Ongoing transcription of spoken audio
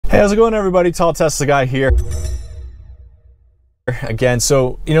Hey, how's it going, everybody? Tall Tesla guy here again.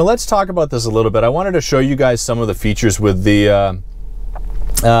 So, let's talk about this a little bit. I wanted to show you guys some of the features with the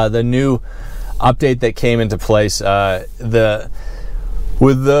new update that came into place.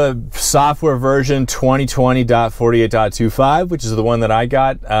 With the software version 2020.48.25, which is the one that I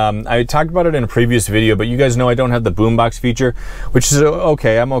got. I talked about it in a previous video, but you guys know I don't have the boombox feature, which is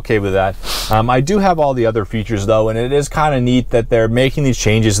okay. I'm okay with that. I do have all the other features though, and it is kind of neat that they're making these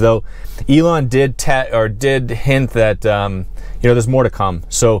changes though. Elon did hint that there's more to come.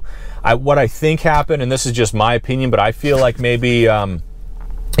 So what I think happened, and this is just my opinion, but I feel like maybe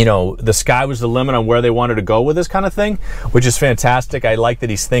the sky was the limit on where they wanted to go with this kind of thing, which is fantastic. I like that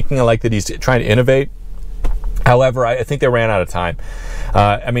he's thinking. I like that he's trying to innovate. However, I think they ran out of time.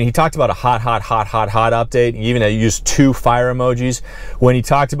 He talked about a hot update. He even used 2 fire emojis. When he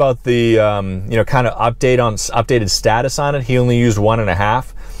talked about the, kind of updated status on it, he only used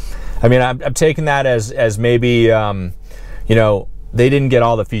 1.5. I'm taking that as maybe, they didn't get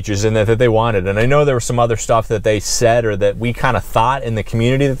all the features in there that they wanted. And I know there was some other stuff that they said or that we kind of thought in the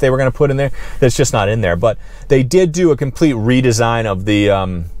community that they were going to put in there that's just not in there. But they did do a complete redesign of the,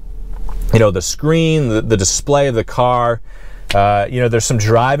 the screen, the display of the car. There's some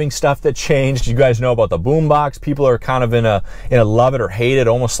driving stuff that changed. You guys know about the boombox. People are kind of in a love it or hate it,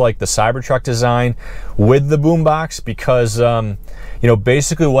 almost like the Cybertruck design with the boombox, because,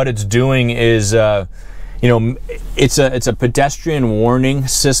 basically what it's doing is, it's a pedestrian warning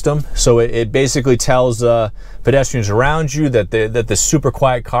system. So it basically tells pedestrians around you that the super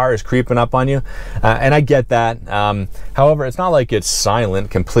quiet car is creeping up on you, and I get that. However, it's not like it's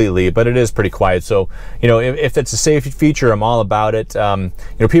silent completely, but it is pretty quiet. So if it's a safety feature, I'm all about it.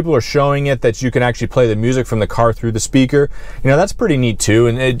 People are showing it that you can actually play the music from the car through the speaker. That's pretty neat too,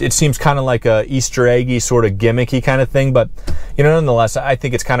 and it seems kind of like a Easter eggy sort of gimmicky kind of thing, but nonetheless, I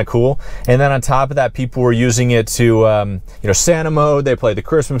think it's kind of cool. And then on top of that, people were using it to Santa mode. They play the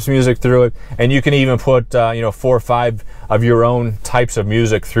Christmas music through it, and you can even put 4 or 5 of your own types of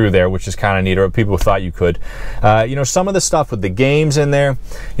music through there, which is kind of neat, or people thought you could. Some of the stuff with the games in there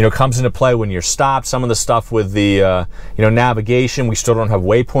comes into play when you're stopped. Some of the stuff with the navigation, we still don't have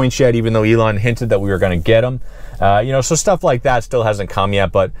waypoints yet, even though Elon hinted that we were going to get them. So stuff like that still hasn't come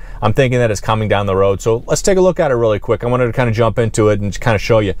yet, but I'm thinking that it's coming down the road. So let's take a look at it really quick. I wanted to kind of jump into it and just kind of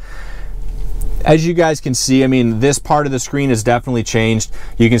show you. As you guys can see, this part of the screen has definitely changed.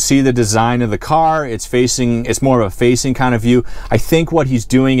 You can see the design of the car. It's more of a facing kind of view. I think what he's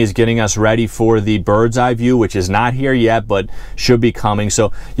doing is getting us ready for the bird's eye view, which is not here yet, but should be coming.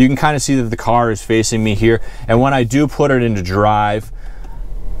 So you can kind of see that the car is facing me here. And when I do put it into drive,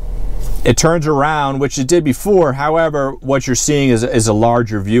 it turns around, which it did before. However, what you're seeing is a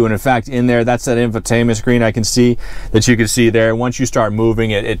larger view. And in fact, in there, that's that infotainment screen I can see that you can see there. Once you start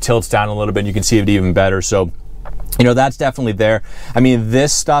moving, it tilts down a little bit and you can see it even better. So, that's definitely there.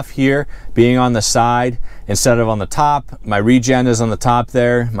 This stuff here being on the side instead of on the top, my regen is on the top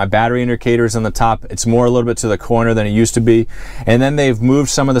there, my battery indicator is on the top. It's more a little bit to the corner than it used to be. And then they've moved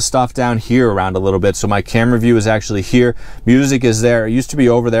some of the stuff down here around a little bit. So my camera view is actually here. Music is there. It used to be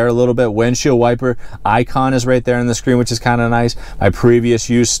over there a little bit. Windshield wiper icon is right there on the screen, which is kind of nice. My previous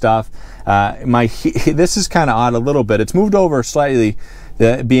use stuff. This is kind of odd a little bit. It's moved over slightly,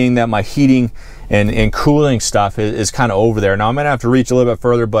 being that my heating and cooling stuff is kind of over there. Now I'm gonna have to reach a little bit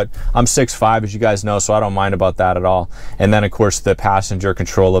further, but I'm 6'5", as you guys know, so I don't mind about that at all. And then of course the passenger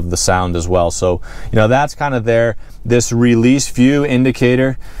control of the sound as well. So that's kind of there. This release view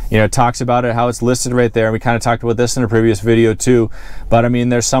indicator, talks about it, how it's listed right there. We kind of talked about this in a previous video too. But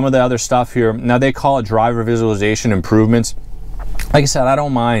there's some of the other stuff here. Now they call it driver visualization improvements. Like I said, I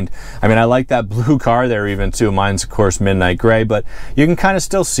don't mind. I like that blue car there even too. Mine's of course midnight gray, but you can kind of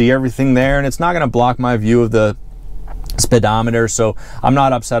still see everything there, and it's not going to block my view of the speedometer, so I'm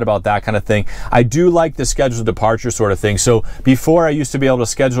not upset about that kind of thing. I do like the scheduled departure sort of thing. So before I used to be able to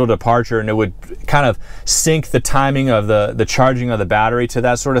schedule a departure and it would kind of sync the timing of the charging of the battery to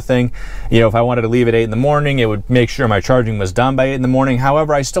that sort of thing. If I wanted to leave at 8 in the morning, it would make sure my charging was done by 8 in the morning.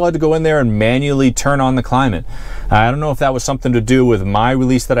 However, I still had to go in there and manually turn on the climate. I don't know if that was something to do with my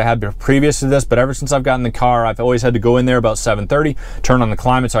release that I had previous to this, but ever since I've gotten the car, I've always had to go in there about 7:30, turn on the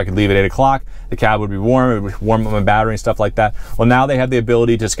climate so I could leave at 8 o'clock. The cab would be warm, it would warm up my battery and stuff stuff like that. Well, now they have the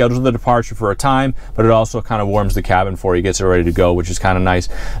ability to schedule the departure for a time, but it also kind of warms the cabin for you, gets it ready to go, which is kind of nice.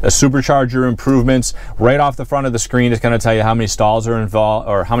 The supercharger improvements right off the front of the screen is going to tell you how many stalls are involved,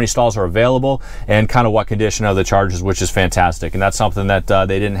 or how many stalls are available, and kind of what condition of the chargers, which is fantastic. And that's something that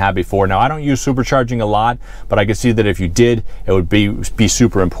they didn't have before. Now, I don't use supercharging a lot, but I could see that if you did, it would be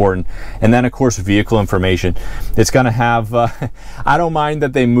super important. And then, of course, vehicle information. It's going to have, I don't mind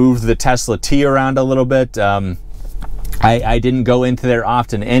that they moved the Tesla T around a little bit. I didn't go into there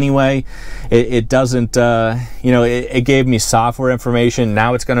often anyway. It doesn't, you know, it gave me software information.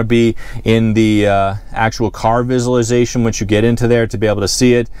 Now it's going to be in the actual car visualization once you get into there to be able to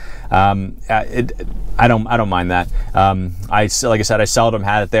see it. I don't mind that. Like I said, I seldom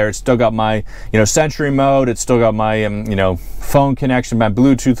had it there. It's still got my, you know, Sentry mode. It's still got my, you know, phone connection, my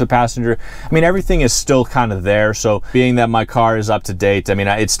Bluetooth, the passenger. I mean, everything is still kind of there. So being that my car is up to date, I mean,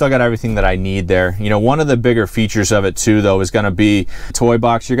 it's still got everything that I need there. You know, one of the bigger features of it too, though, is going to be toy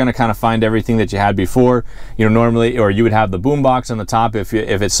box. You're going to kind of find everything that you had before. You know, normally, or you would have the boom box on the top if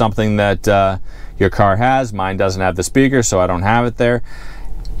it's something that your car has. Mine doesn't have the speaker, so I don't have it there.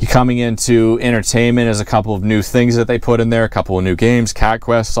 Coming into entertainment is a couple of new things that they put in there, a couple of new games, Cat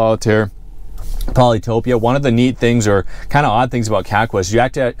Quest, Solitaire, Polytopia. One of the neat things, or kind of odd things about Cat Quest, you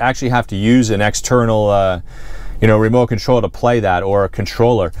actually have to use an external you know, remote control to play that, or a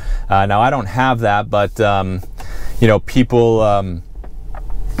controller. Now, I don't have that, but you know, people,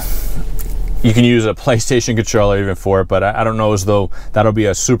 you can use a PlayStation controller even for it, but I don't know as though that'll be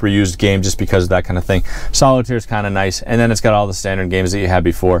a super used game just because of that kind of thing. Solitaire is kind of nice, and then it's got all the standard games that you had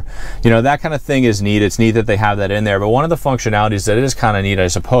before. You know, that kind of thing is neat. It's neat that they have that in there, but one of the functionalities that is kind of neat, I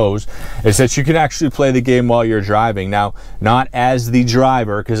suppose, is that you can actually play the game while you're driving. Now, not as the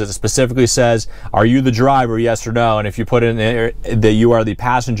driver, because it specifically says, are you the driver, yes or no? And if you put in there that you are the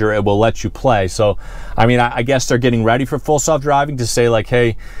passenger, it will let you play. So, I mean, I guess they're getting ready for full self-driving to say, like,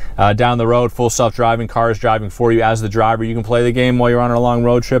 hey, down the road, full self-driving, car is driving for you. As the driver, you can play the game while you're on a long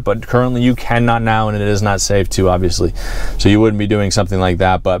road trip, but currently you cannot now, and it is not safe to, obviously. So you wouldn't be doing something like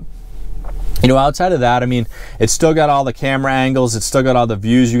that. But, you know, outside of that, I mean, it's still got all the camera angles. It's still got all the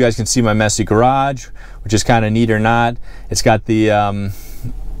views. You guys can see my messy garage, which is kind of neat or not. It's got the,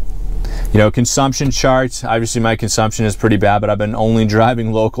 you know, consumption charts. Obviously, my consumption is pretty bad, but I've been only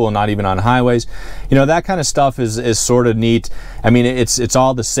driving local and not even on highways. You know, that kind of stuff is sort of neat. I mean, it's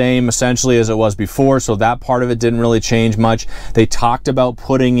all the same essentially as it was before, so that part of it didn't really change much. They talked about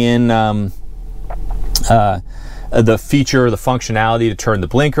putting in the feature, the functionality to turn the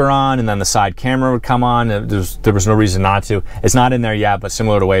blinker on, and then the side camera would come on. There was no reason not to. It's not in there yet, but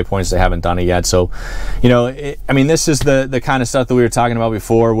similar to Waypoints, they haven't done it yet. So, you know, I mean, this is the kind of stuff that we were talking about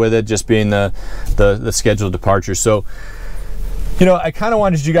before, with it just being the scheduled departure. So, you know, I kind of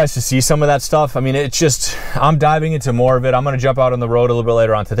wanted you guys to see some of that stuff. I mean, it's just, I'm diving into more of it. I'm going to jump out on the road a little bit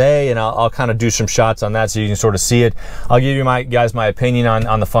later on today, and I'll kind of do some shots on that so you can sort of see it. I'll give you guys my opinion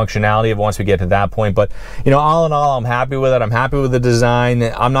on the functionality of once we get to that point. But, you know, all in all, I'm happy with it. I'm happy with the design.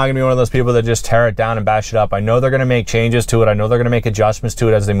 I'm not going to be one of those people that just tear it down and bash it up. I know they're going to make changes to it. I know they're going to make adjustments to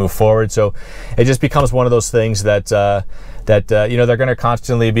it as they move forward. So it just becomes one of those things that, you know, they're going to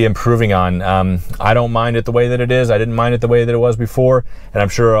constantly be improving on. I don't mind it the way that it is. I didn't mind it the way that it was before, and I'm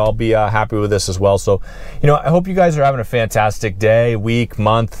sure I'll be happy with this as well. So, you know, I hope you guys are having a fantastic day, week,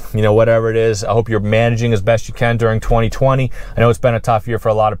 month, you know, whatever it is. I hope you're managing as best you can during 2020. I know it's been a tough year for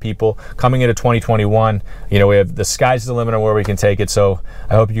a lot of people. Coming into 2021, you know, we have the sky's the limit on where we can take it. So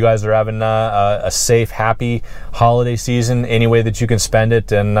I hope you guys are having a safe, happy holiday season any way that you can spend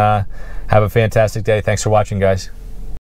it, and have a fantastic day. Thanks for watching, guys.